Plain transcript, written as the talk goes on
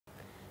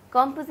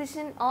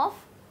Composition of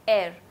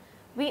air.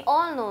 We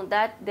all know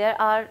that there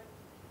are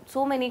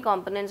so many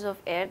components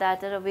of air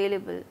that are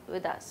available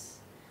with us.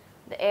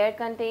 The air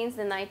contains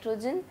the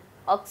nitrogen,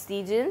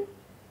 oxygen,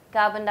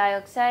 carbon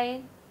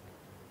dioxide,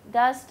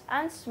 dust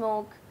and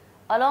smoke,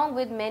 along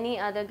with many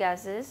other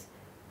gases,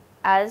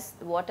 as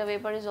water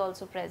vapor is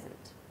also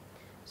present.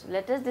 So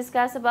let us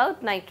discuss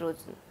about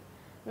nitrogen.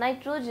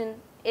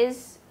 Nitrogen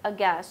is a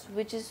gas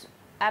which is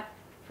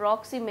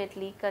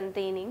approximately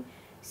containing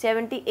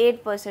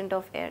 78%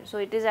 of air. So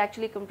it is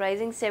actually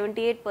comprising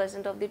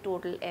 78% of the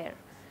total air,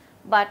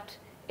 but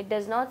it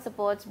does not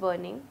support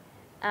burning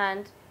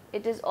and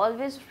it is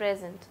always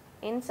present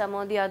in some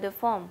or the other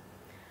form.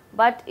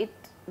 But it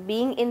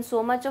being in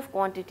so much of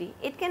quantity,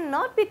 it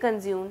cannot be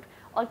consumed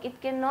or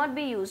it cannot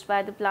be used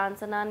by the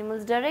plants and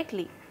animals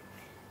directly.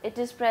 It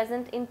is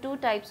present in two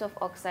types of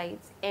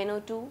oxides,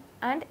 NO2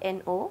 and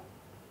NO.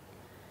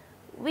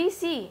 We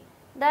see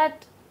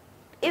that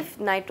if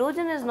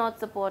nitrogen is not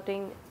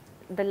supporting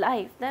the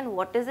life, then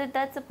what is it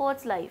that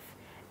supports life?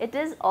 It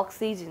is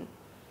oxygen.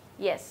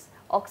 Yes,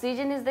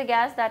 oxygen is the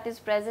gas that is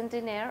present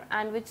in air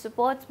and which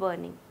supports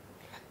burning.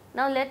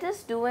 Now let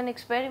us do an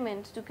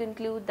experiment to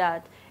conclude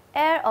that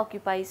air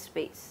occupies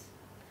space.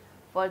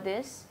 For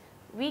this,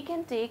 we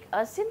can take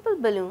a simple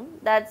balloon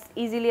that's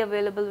easily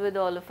available with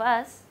all of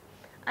us,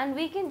 and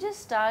we can just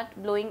start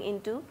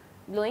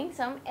blowing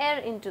some air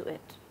into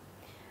it.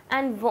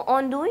 And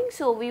on doing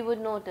so, we would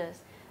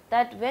notice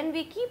that when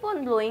we keep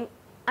on blowing,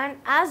 and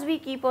as we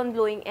keep on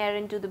blowing air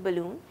into the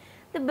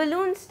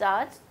balloon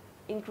starts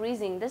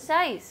increasing the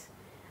size.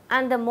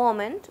 And the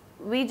moment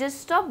we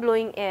just stop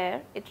blowing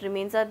air, it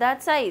remains at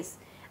that size.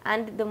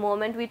 And the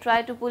moment we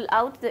try to pull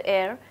out the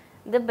air,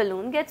 the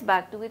balloon gets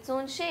back to its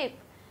own shape.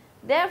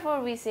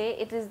 Therefore, we say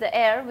it is the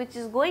air which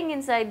is going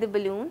inside the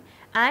balloon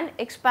and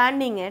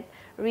expanding it.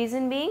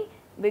 Reason being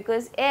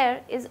because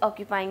air is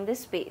occupying the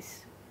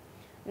space.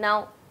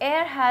 Now,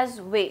 air has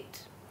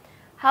weight.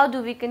 How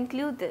do we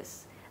conclude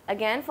this?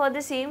 Again, for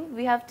the same,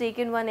 we have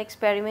taken one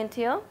experiment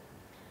here.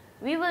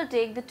 We will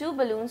take the two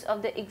balloons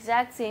of the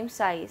exact same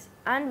size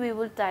and we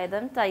will tie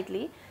them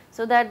tightly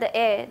so that the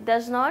air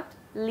does not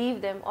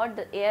leave them or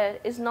the air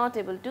is not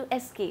able to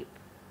escape.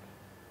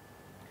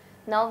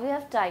 Now we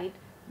have tied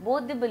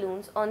both the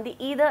balloons on the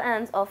either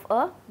ends of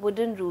a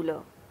wooden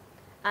ruler,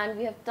 and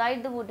we have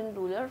tied the wooden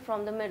ruler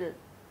from the middle.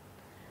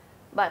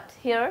 But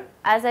here,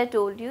 as I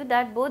told you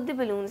that both the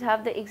balloons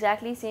have the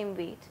exactly same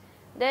weight,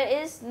 there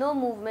is no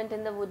movement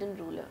in the wooden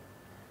ruler.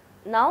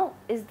 Now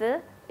is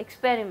the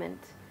experiment.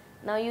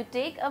 Now you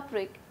take a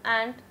prick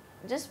and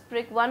just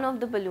prick one of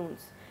the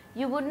balloons.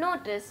 You would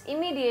notice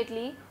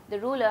immediately the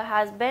ruler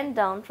has bent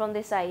down from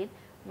the side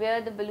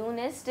where the balloon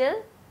is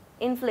still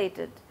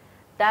inflated.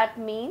 That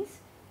means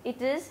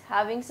it is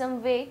having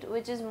some weight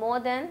which is more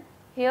than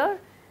here.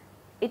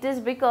 It is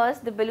because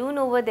the balloon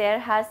over there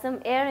has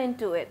some air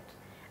into it,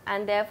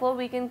 and therefore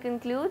we can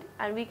conclude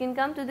and we can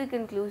come to the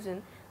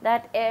conclusion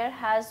that air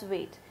has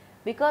weight,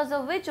 because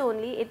of which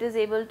only it is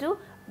able to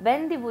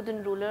bend the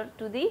wooden ruler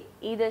to the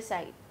either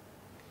side.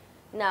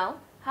 Now,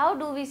 how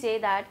do we say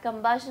that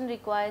combustion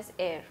requires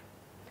air?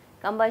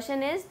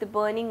 Combustion is the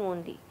burning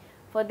only.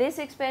 For this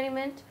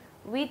experiment,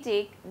 we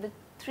take the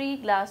 3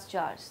 glass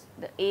jars,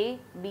 the A,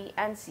 B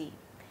and C,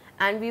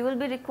 and we will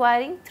be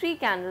requiring 3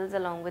 candles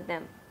along with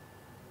them.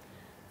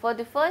 For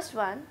the first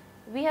one,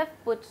 we have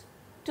put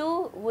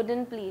 2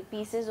 wooden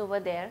pieces over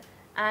there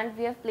and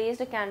we have placed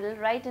a candle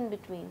right in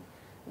between.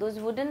 Those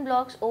wooden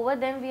blocks, over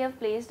them we have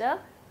placed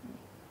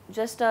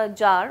just a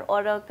jar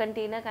or a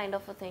container kind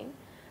of a thing,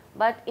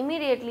 but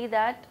immediately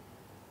that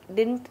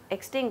didn't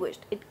extinguish.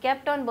 It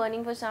kept on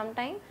burning for some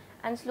time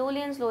and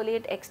slowly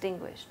it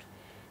extinguished.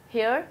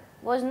 Here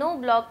was no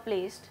block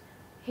placed.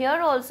 Here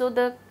also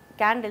the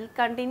candle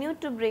continued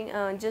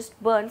to just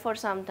burn for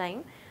some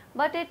time,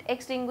 but it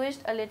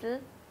extinguished a little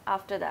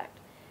after that.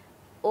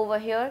 Over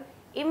here,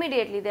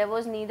 immediately there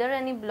was neither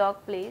any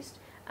block placed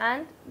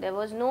and there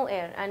was no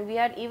air, and we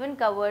had even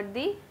covered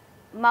the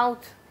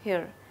mouth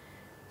here.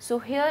 So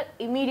here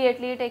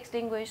immediately it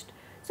extinguished.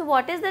 So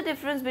what is the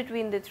difference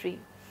between the three?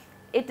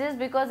 It is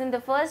because in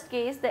the first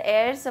case the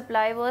air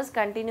supply was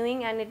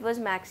continuing and it was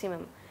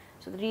maximum.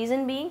 So the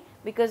reason being,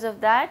 because of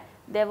that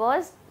there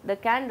was the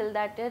candle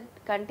that had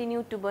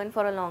continued to burn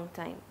for a long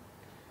time.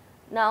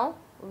 Now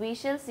we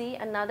shall see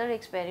another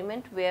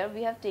experiment where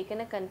we have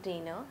taken a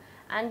container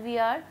and we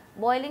are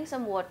boiling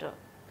some water.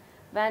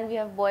 When we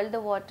have boiled the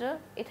water,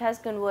 it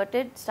has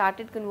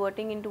started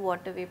converting into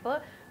water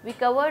vapor. We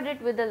covered it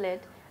with a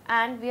lid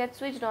and we had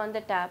switched on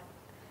the tap.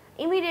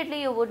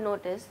 Immediately you would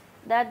notice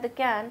that the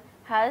can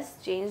has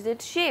changed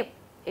its shape.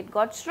 It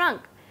got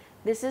shrunk.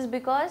 This is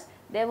because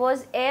there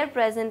was air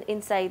present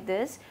inside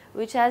this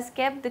which has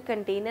kept the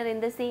container in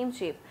the same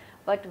shape.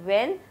 But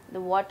when the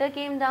water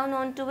came down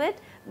onto it,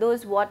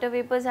 those water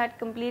vapors had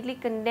completely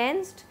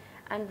condensed,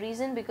 and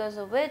reason because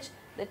of which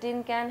the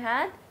tin can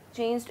had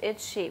changed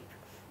its shape.